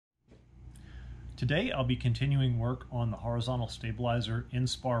Today I'll be continuing work on the Horizontal Stabilizer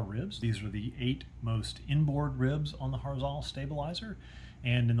Inspar ribs. These are the 8 most inboard ribs on the Horizontal Stabilizer.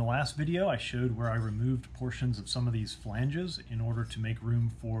 And in the last video I showed where I removed portions of some of these flanges in order to make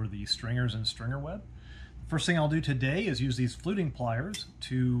room for the stringers and stringer web. The first thing I'll do today is use these fluting pliers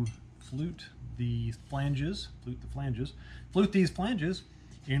to flute these flanges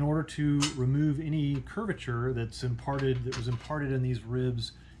in order to remove any curvature that was imparted in these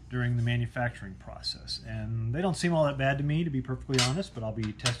ribs during the manufacturing process. And they don't seem all that bad to me, to be perfectly honest, but I'll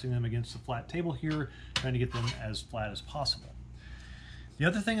be testing them against the flat table here, trying to get them as flat as possible. The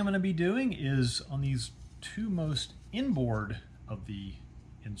other thing I'm going to be doing is on these 2 most inboard of the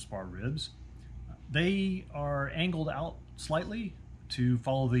Inspar ribs, they are angled out slightly to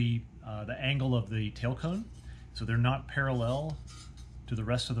follow the angle of the tail cone, so they're not parallel to the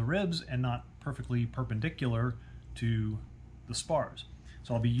rest of the ribs and not perfectly perpendicular to the spars.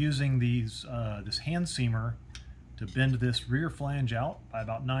 So I'll be using these this hand seamer to bend this rear flange out by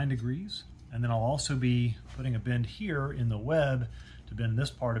about 9 degrees, and then I'll also be putting a bend here in the web to bend this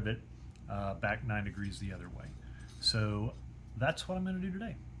part of it back 9 degrees the other way. So that's what I'm going to do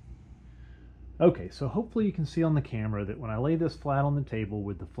today. Okay, so hopefully you can see on the camera that when I lay this flat on the table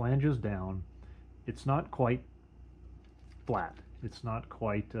with the flanges down, it's not quite flat. It's not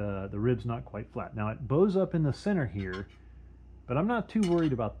quite, the rib's not quite flat. Now it bows up in the center here, but I'm not too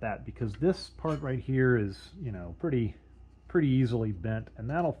worried about that because this part right here is, you know, pretty easily bent, and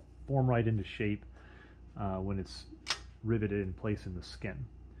that'll form right into shape when it's riveted in place in the skin.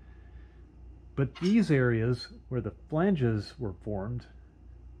 But these areas where the flanges were formed,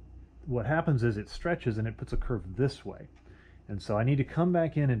 what happens is it stretches and it puts a curve this way. And so I need to come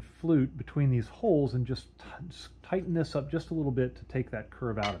back in and flute between these holes and just tighten this up just a little bit to take that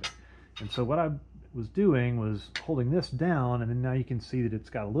curve out of it. And so what I was doing was holding this down, and then now you can see that it's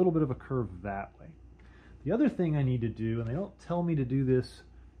got a little bit of a curve that way. The other thing I need to do, and they don't tell me to do this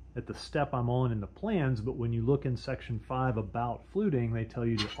at the step I'm on in the plans, but when you look in section 5 about fluting, they tell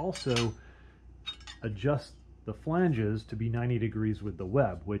you to also adjust the flanges to be 90 degrees with the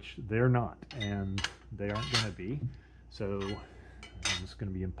web, which they're not, and they aren't going to be. So it's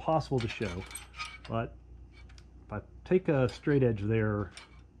going to be impossible to show, but if I take a straight edge there,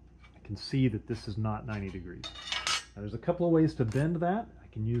 I can see that this is not 90 degrees. Now, there's a couple of ways to bend that. I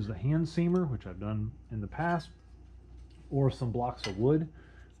can use the hand seamer, which I've done in the past, or some blocks of wood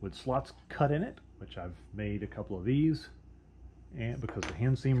with slots cut in it, which I've made a couple of these, and because the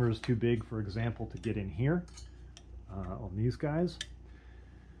hand seamer is too big, for example, to get in here on these guys.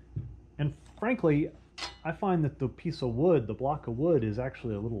 And frankly, I find that the piece of wood, the block of wood, is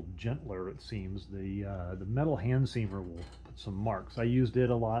actually a little gentler, it seems. The metal hand seamer will put some marks. I used it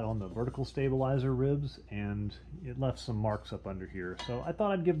a lot on the vertical stabilizer ribs, and it left some marks up under here. So I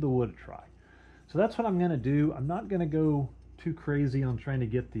thought I'd give the wood a try. So that's what I'm going to do. I'm not going to go too crazy on trying to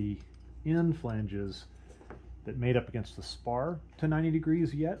get the end flanges that made up against the spar to 90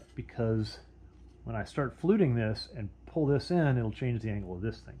 degrees yet, because when I start fluting this and pull this in, it'll change the angle of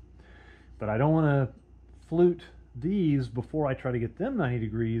this thing. But I don't want to flute these before I try to get them 90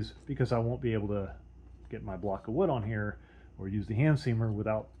 degrees, because I won't be able to get my block of wood on here or use the hand seamer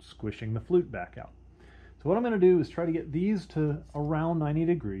without squishing the flute back out. So what I'm going to do is try to get these to around 90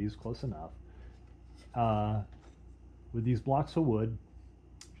 degrees, close enough, with these blocks of wood,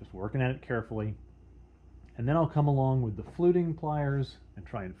 just working at it carefully. And then I'll come along with the fluting pliers and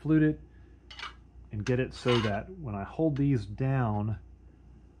try and flute it and get it so that when I hold these down,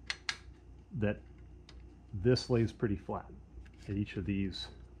 that this lays pretty flat at each of these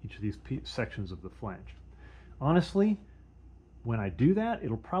sections of the flange. Honestly, when I do that,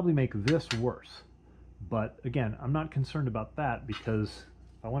 it'll probably make this worse. But again, I'm not concerned about that, because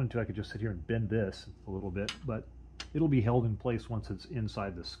if I wanted to, I could just sit here and bend this a little bit, but it'll be held in place once it's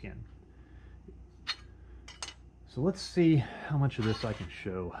inside the skin. So let's see how much of this I can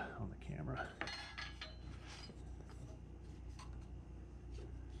show on the camera.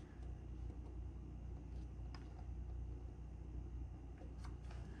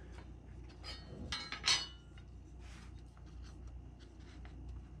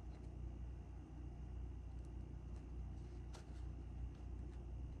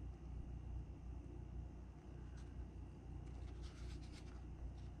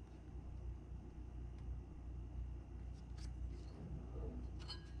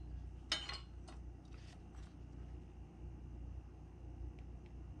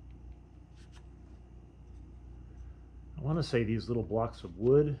 I want to say these little blocks of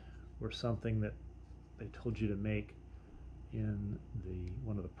wood were something that they told you to make in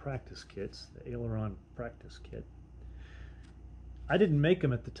one of the practice kits, the aileron practice kit. I didn't make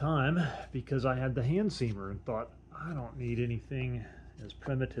them at the time because I had the hand seamer and thought, I don't need anything as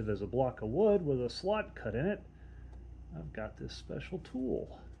primitive as a block of wood with a slot cut in it. I've got this special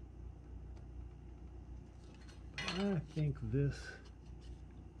tool. I think this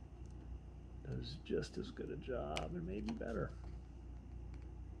does just as good a job and maybe better.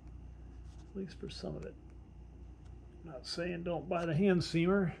 At least for some of it. I'm not saying don't buy the hand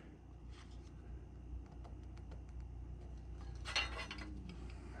seamer.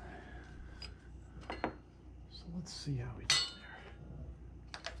 So let's see how we do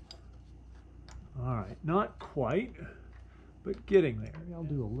there. All right, not quite, but getting there. I'll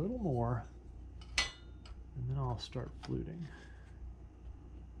do a little more, and then I'll start fluting.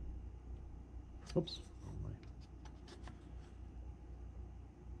 Oops.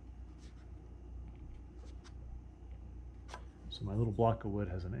 So my little block of wood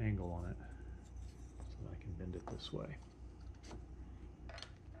has an angle on it, so I can bend it this way.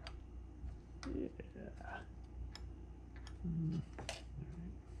 Yeah.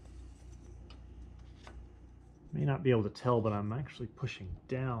 May not be able to tell, but I'm actually pushing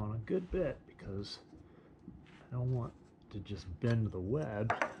down a good bit because I don't want to just bend the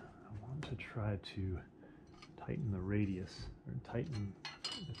web. I want to try to tighten the radius, or tighten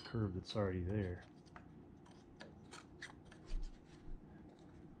the curve that's already there.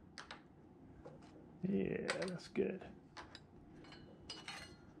 Yeah, that's good.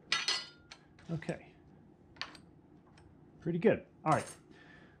 Okay. Pretty good. All right.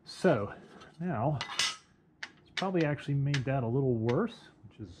 So now it's probably actually made that a little worse,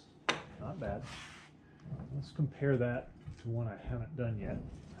 which is not bad. Let's compare that to one I haven't done yet.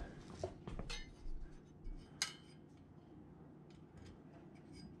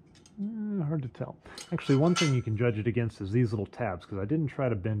 Hard to tell. Actually, one thing you can judge it against is these little tabs, because I didn't try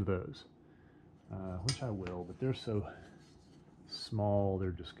to bend those. Which I will, but they're so small,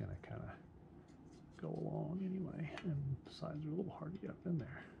 they're just going to kind of go along anyway. And the sides are a little hard to get up in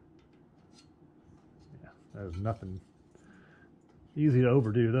there. Yeah, there's nothing easy to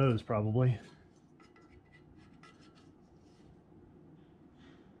overdo those, probably.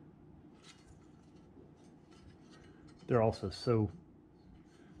 They're also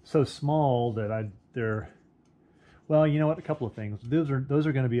so small that they're, well, you know what, a couple of things. Those are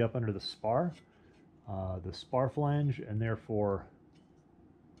going to be up under the spar. The spar flange, and therefore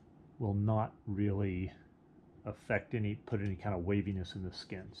will not really affect put any kind of waviness in the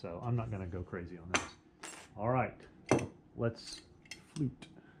skin. So I'm not going to go crazy on this. All right, let's flute.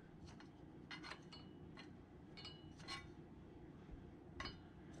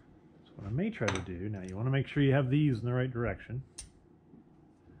 So what I may try to do, now you want to make sure you have these in the right direction.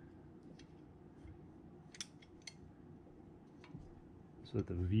 So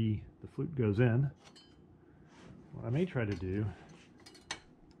that the flute goes in. What I may try to do,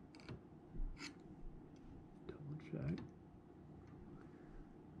 double check.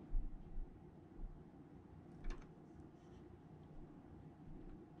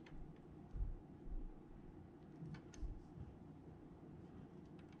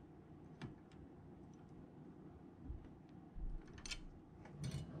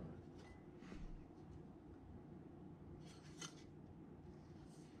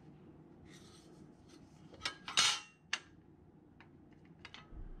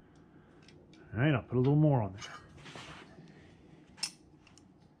 All right, I'll put a little more on there.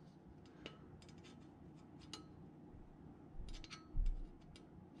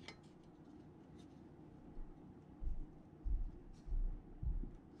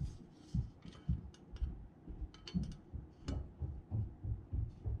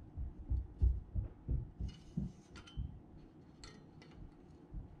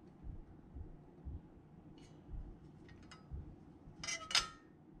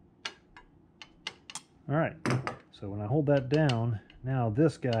 All right, so when I hold that down, now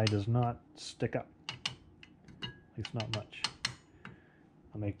this guy does not stick up, at least not much.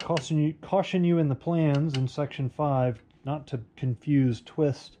 I may caution you in the plans in section 5 not to confuse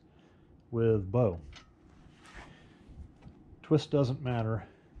twist with bow. Twist doesn't matter,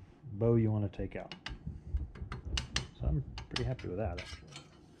 bow you want to take out. So I'm pretty happy with that, actually.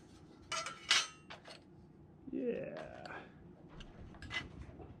 Yeah.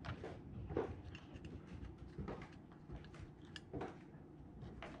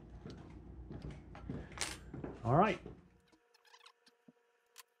 All right.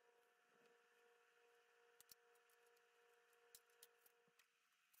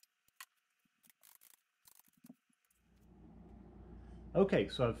 Okay,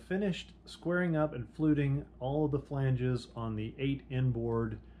 so I've finished squaring up and fluting all of the flanges on the 8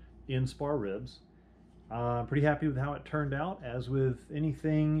 inboard Inspar ribs. I'm pretty happy with how it turned out. As with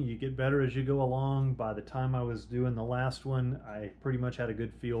anything, you get better as you go along. By the time I was doing the last one, I pretty much had a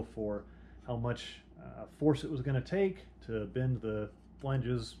good feel for how much force it was going to take to bend the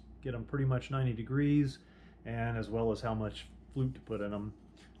flanges, get them pretty much 90 degrees, and as well as how much flute to put in them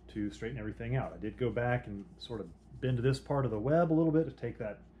to straighten everything out. I did go back and sort of bend this part of the web a little bit to take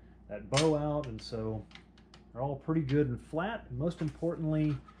that bow out, and so they're all pretty good and flat. And most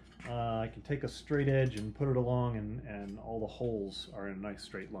importantly, I can take a straight edge and put it along, and all the holes are in a nice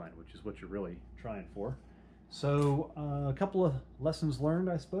straight line, which is what you're really trying for. So a couple of lessons learned,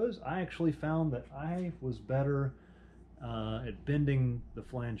 I suppose. I actually found that I was better at bending the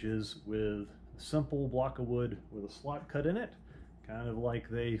flanges with a simple block of wood with a slot cut in it, kind of like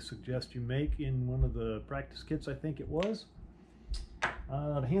they suggest you make in one of the practice kits, I think it was.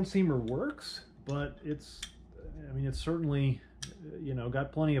 The hand seamer works, but it's certainly,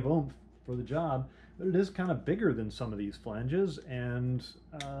 got plenty of oomph for the job, but it is kind of bigger than some of these flanges. And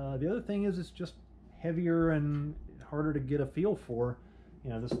the other thing is, it's just heavier and harder to get a feel for.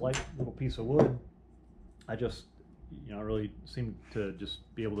 This light little piece of wood, I just, really seem to just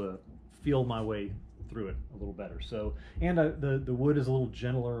be able to feel my way through it a little better. So, and the wood is a little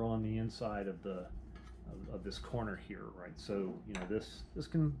gentler on the inside of this corner here, right? So, this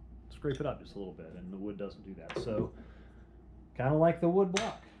can scrape it up just a little bit, and the wood doesn't do that. So, kind of like the wood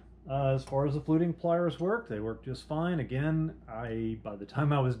block. As far as the fluting pliers work, they work just fine. Again, by the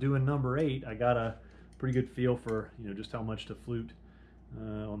time I was doing number 8, I got a pretty good feel for just how much to flute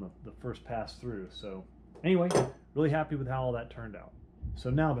on the first pass through. So anyway, really happy with how all that turned out. So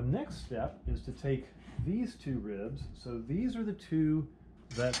now the next step is to take these two ribs. So these are the two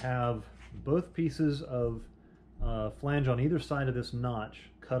that have both pieces of flange on either side of this notch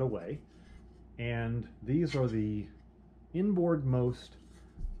cut away, and these are the inboard-most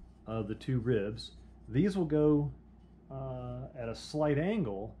of the two ribs. These will go at a slight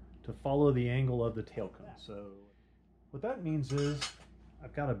angle to follow the angle of the tail cone. So what that means is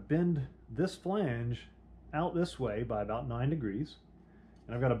I've got to bend this flange out this way by about 9 degrees,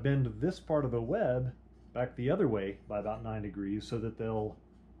 and I've got to bend this part of the web back the other way by about 9 degrees so that they'll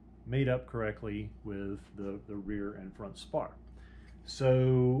mate up correctly with the rear and front spar.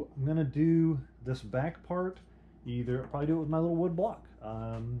 So I'm going to do this back part, probably do it with my little wood block.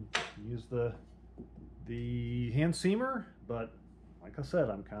 Use the hand seamer, but like I said,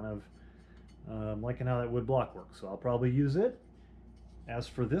 I'm kind of liking how that wood block works, so I'll probably use it. As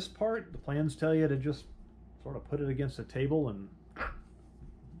for this part, the plans tell you to just sort of put it against a table and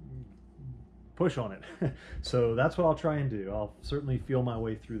push on it. So that's what I'll try and do. I'll certainly feel my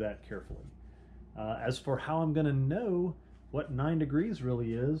way through that carefully. As for how I'm going to know what 9 degrees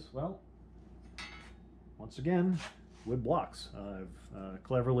really is, well, once again, wood blocks. I've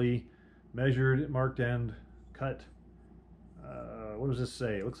cleverly measured, marked, and cut. What does this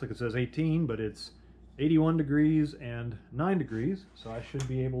say? It looks like it says 18, but it's 81 degrees and 9 degrees. So I should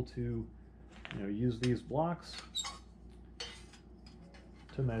be able to, use these blocks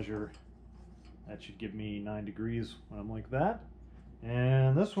to measure. That should give me 9 degrees when I'm like that.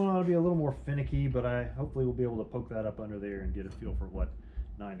 And this one ought to be a little more finicky, but I hopefully will be able to poke that up under there and get a feel for what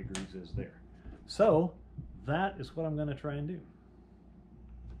 9 degrees is there. So that is what I'm going to try and do.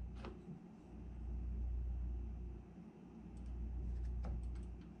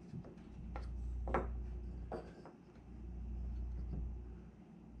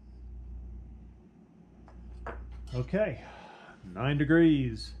 Okay, 9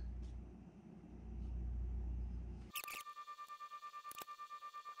 degrees.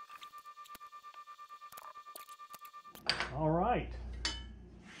 All right,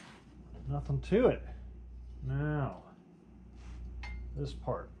 nothing to it. Now, this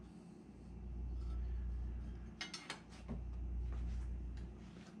part.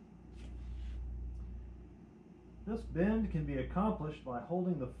 This bend can be accomplished by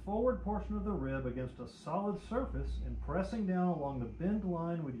holding the forward portion of the rib against a solid surface and pressing down along the bend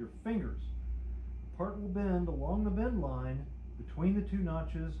line with your fingers. The part will bend along the bend line between the two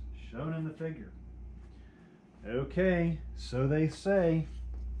notches shown in the figure. Okay, so they say.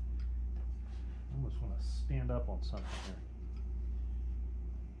 I almost want to stand up on something here.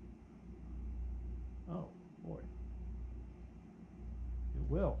 Oh, boy. It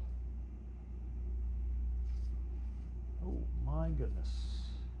will. Oh, my goodness.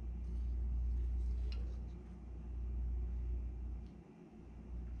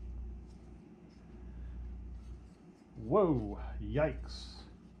 Whoa, yikes.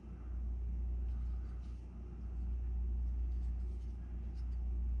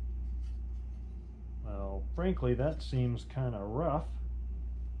 Well, frankly, that seems kind of rough.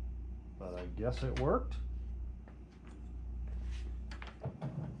 but I guess it worked.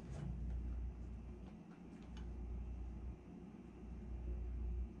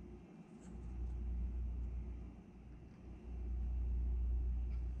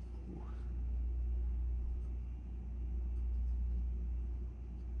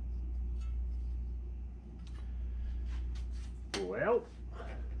 Well,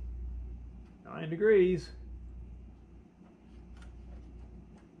 9 degrees.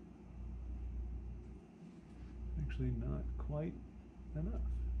 Actually, not quite enough.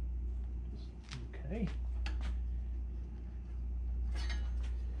 Just, okay.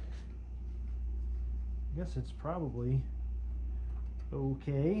 I guess it's probably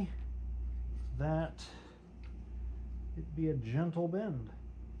okay that it'd be a gentle bend.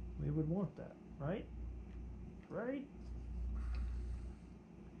 We would want that, right? Right?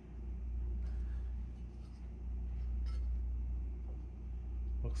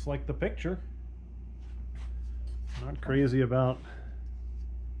 Looks like the picture. Not crazy about,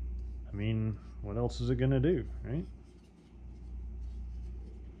 I mean, what else is it gonna do, right?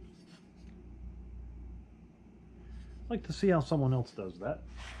 I'd like to see how someone else does that.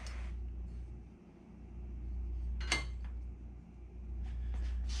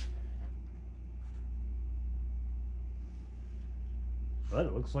 But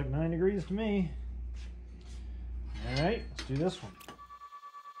it looks like 9 degrees to me. All right, let's do this one.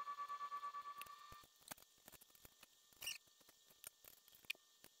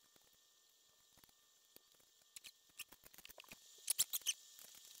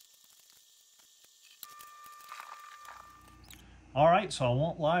 All right, so I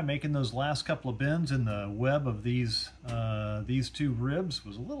won't lie, making those last couple of bends in the web of these two ribs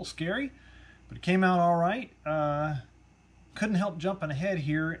was a little scary, but it came out all right. Couldn't help jumping ahead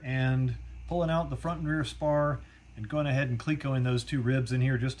here and pulling out the front and rear spar and going ahead and clecoing those two ribs in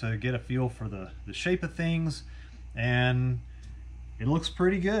here just to get a feel for the shape of things. And it looks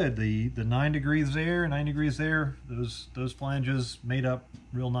pretty good. The 9 degrees there, 9 degrees there, those flanges made up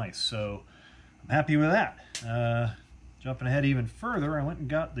real nice. So I'm happy with that. Jumping ahead even further, I went and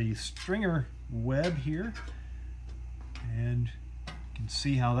got the stringer web here, and you can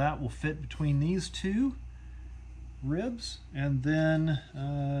see how that will fit between these two ribs. And then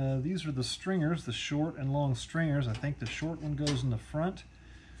these are the stringers, the short and long stringers. I think the short one goes in the front.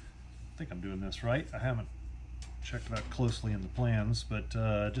 I think I'm doing this right. I haven't checked it out closely in the plans, but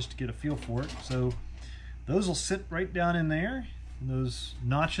just to get a feel for it. So those will sit right down in there. And those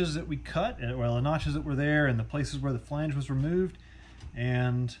notches that we cut, well, the notches that were there and the places where the flange was removed,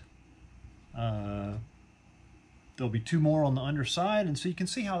 and there'll be 2 more on the underside. And so you can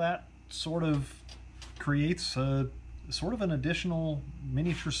see how that sort of creates a sort of an additional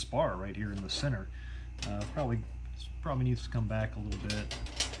miniature spar right here in the center. Probably needs to come back a little bit.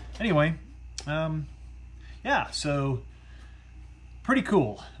 Anyway, yeah, so pretty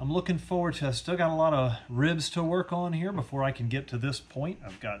cool. I'm looking forward to, I still got a lot of ribs to work on here before I can get to this point.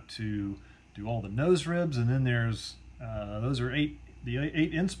 I've got to do all the nose ribs, and then there's those are the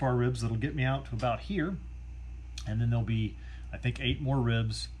 8 Inspar ribs that'll get me out to about here, and then there'll be, I think, 8 more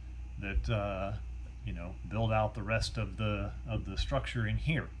ribs that you know, build out the rest of the structure in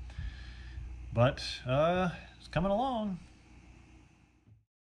here. But it's coming along.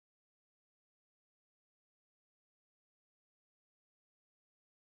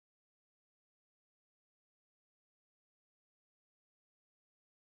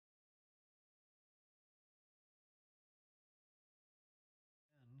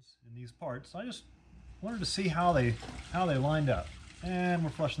 In these parts, I just wanted to see how they lined up, and we're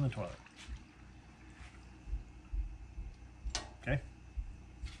flushing the toilet.